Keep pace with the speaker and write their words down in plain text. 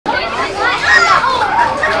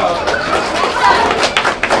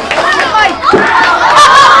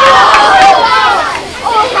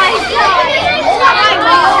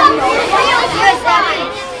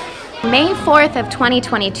4th of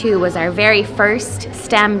 2022 was our very first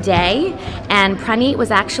STEM day, and Praneet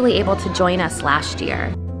was actually able to join us last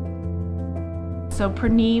year. So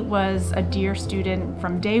Praneet was a dear student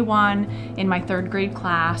from day one in my 3rd grade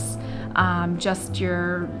class. Just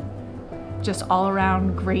all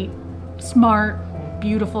around great, smart,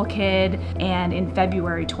 beautiful kid. And in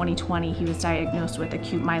February 2020, he was diagnosed with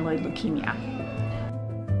acute myeloid leukemia.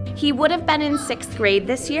 He would have been in 6th grade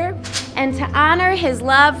this year, and to honor his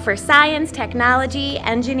love for science, technology,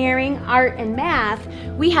 engineering, art, and math,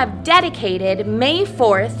 we have dedicated May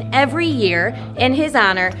 4th every year in his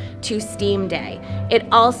honor to S.T.E.A.M Day. It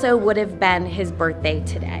also would have been his birthday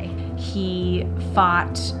today. He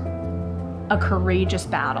fought a courageous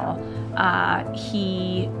battle.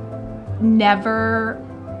 He never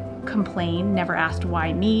complained, never asked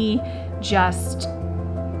why me, just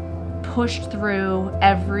pushed through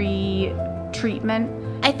every treatment.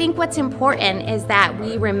 I think what's important is that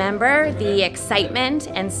we remember the excitement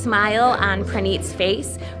and smile on Praneet's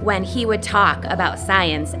face when he would talk about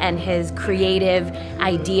science and his creative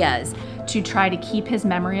ideas. To try to keep his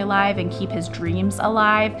memory alive and keep his dreams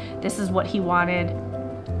alive, this is what he wanted.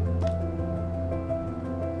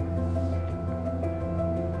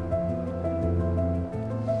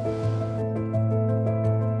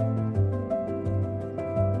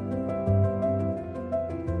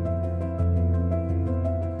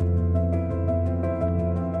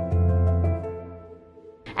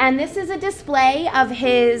 And this is a display of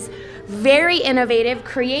his very innovative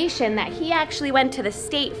creation that he actually went to the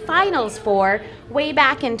state finals for way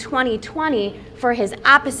back in 2020 for his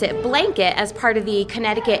opposite blanket as part of the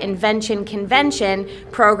Connecticut Invention Convention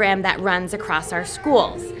program that runs across our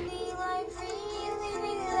schools.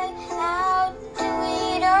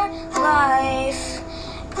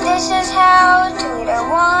 This is how to lead our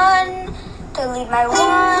one, to lead my